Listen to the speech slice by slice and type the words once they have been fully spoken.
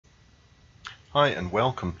Hi and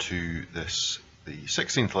welcome to the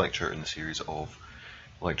 16th lecture in the series of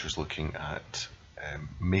lectures looking at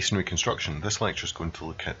masonry construction. This lecture is going to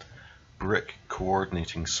look at brick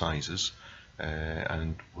coordinating sizes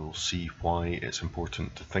and we'll see why it's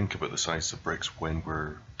important to think about the size of bricks when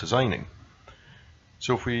we're designing.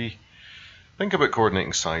 So if we think about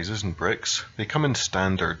coordinating sizes in bricks, they come in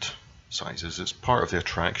standard sizes. It's part of the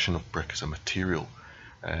attraction of brick as a material.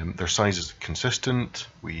 Their size is consistent,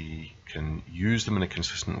 we can use them in a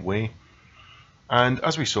consistent way, and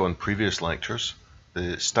as we saw in previous lectures,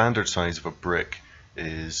 the standard size of a brick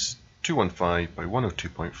is 215 by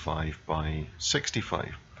 102.5 by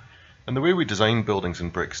 65. And the way we design buildings in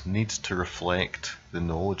bricks needs to reflect the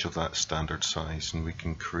knowledge of that standard size, and we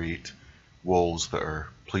can create walls that are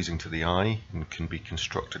pleasing to the eye and can be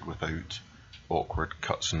constructed without awkward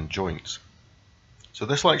cuts and joints. So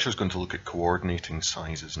this lecture is going to look at coordinating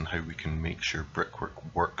sizes and how we can make sure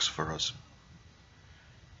brickwork works for us.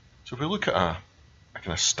 So if we look at a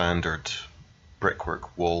kind of standard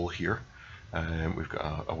brickwork wall here, we've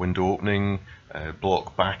got a window opening,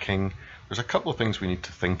 block backing. There's a couple of things we need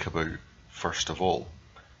to think about first of all.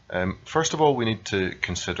 First of all, we need to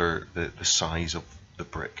consider the size of the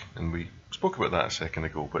brick, and we spoke about that a second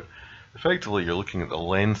ago, but effectively you're looking at the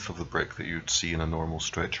length of the brick that you'd see in a normal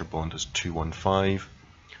stretcher bond as 215.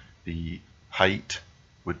 The height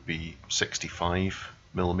would be 65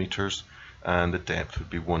 millimeters and the depth would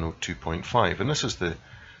be 102.5, and this is the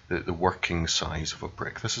working size of a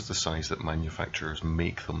brick. This is the size that manufacturers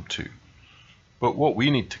make them to. But what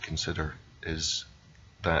we need to consider is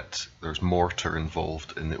that there's mortar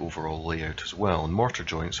involved in the overall layout as well, and mortar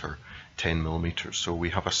joints are 10 millimeters, so we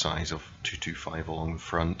have a size of 225 along the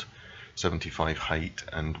front, 75 height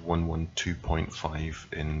and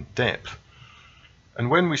 112.5 in depth. And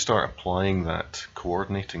when we start applying that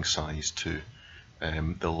coordinating size to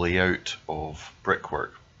the layout of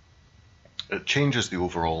brickwork, it changes the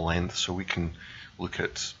overall length. So we can look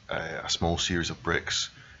at a small series of bricks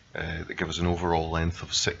that give us an overall length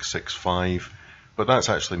of 665, but that's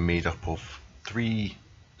actually made up of 3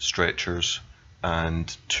 stretchers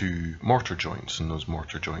and 2 mortar joints, and those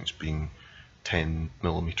mortar joints being 10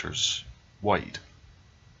 millimeters wide.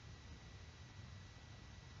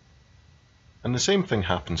 And the same thing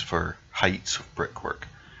happens for heights of brickwork.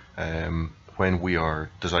 When we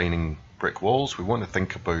are designing brick walls, we want to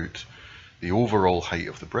think about the overall height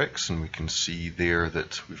of the bricks, and we can see there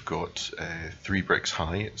that we've got 3 bricks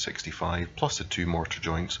high at 65 plus the 2 mortar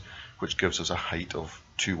joints, which gives us a height of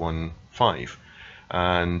 215.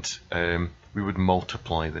 And we would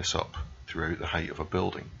multiply this up throughout the height of a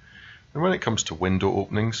building. And when it comes to window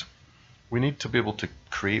openings, we need to be able to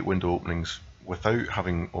create window openings without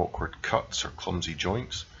having awkward cuts or clumsy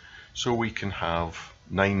joints. So we can have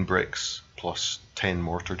 9 bricks plus 10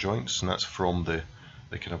 mortar joints, and that's from the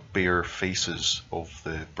kind of bare faces of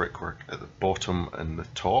the brickwork at the bottom and the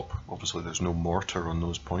top. Obviously there's no mortar on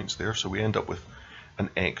those points there, so we end up with an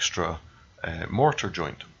extra mortar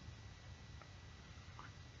joint.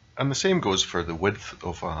 And the same goes for the width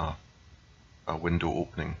of a window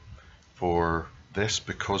opening. For this,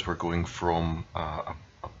 because we're going from a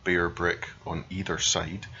bare brick on either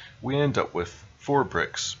side, we end up with 4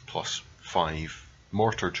 bricks plus 5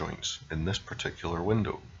 mortar joints in this particular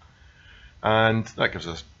window. And that gives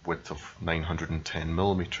us a width of 910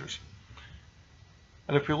 millimeters.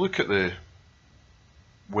 And if we look at the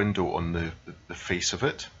window on the face of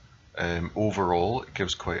it, overall it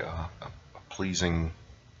gives quite a pleasing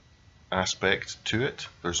aspect to it.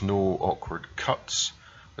 There's no awkward cuts.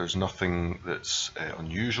 There's nothing that's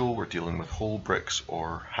unusual. We're dealing with whole bricks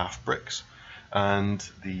or half bricks, and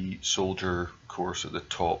the soldier course at the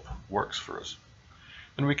top works for us.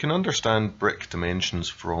 And we can understand brick dimensions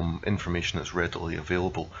from information that's readily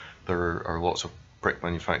available. There are lots of brick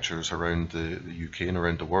manufacturers around the UK and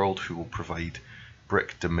around the world who will provide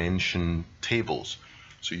brick dimension tables.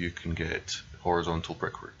 So you can get horizontal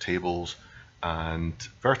brickwork tables and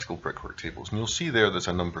vertical brickwork tables, and you'll see there's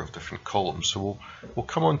a number of different columns, so we'll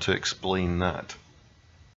come on to explain that.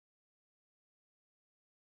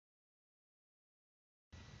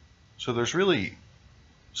 So there's really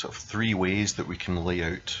sort of 3 ways that we can lay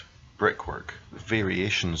out brickwork,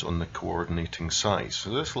 variations on the coordinating size.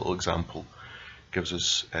 So this little example gives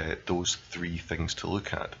us those 3 things to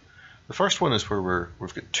look at. The first one is where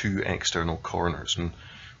we've got 2 external corners, and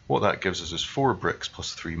what that gives us is 4 bricks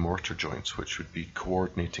plus 3 mortar joints, which would be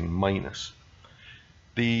coordinating minus.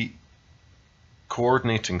 The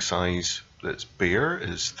coordinating size that's bare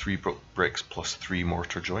is 3 bricks plus 3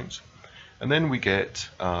 mortar joints. And then we get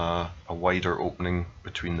a wider opening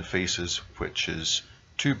between the faces, which is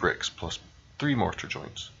 2 bricks plus 3 mortar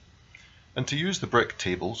joints. And to use the brick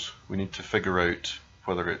tables, we need to figure out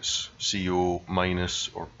whether it's CO, minus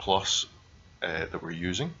or plus that we're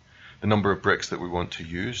using, the number of bricks that we want to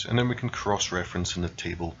use, and then we can cross-reference in the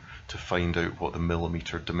table to find out what the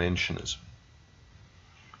millimeter dimension is.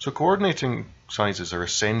 So coordinating sizes are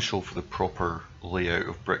essential for the proper layout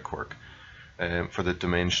of brickwork, for the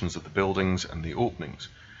dimensions of the buildings and the openings,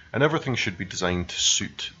 and everything should be designed to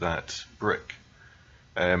suit that brick.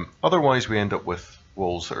 Otherwise we end up with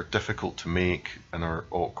walls that are difficult to make and are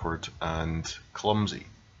awkward and clumsy.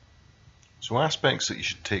 So aspects that you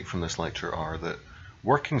should take from this lecture are that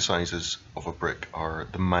working sizes of a brick are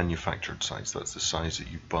the manufactured size, that's the size that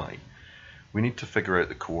you buy. We need to figure out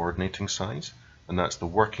the coordinating size, and that's the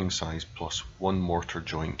working size plus one mortar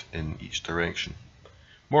joint in each direction.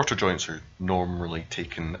 Mortar joints are normally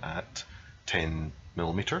taken at 10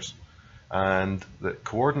 millimeters, and the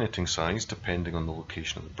coordinating size, depending on the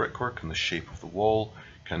location of the brickwork and the shape of the wall,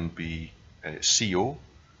 can be CO,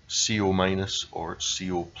 CO minus or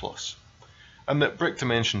CO plus. And that brick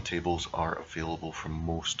dimension tables are available from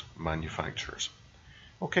most manufacturers.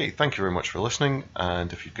 Okay, thank you very much for listening,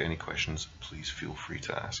 and if you've got any questions, please feel free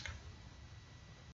to ask.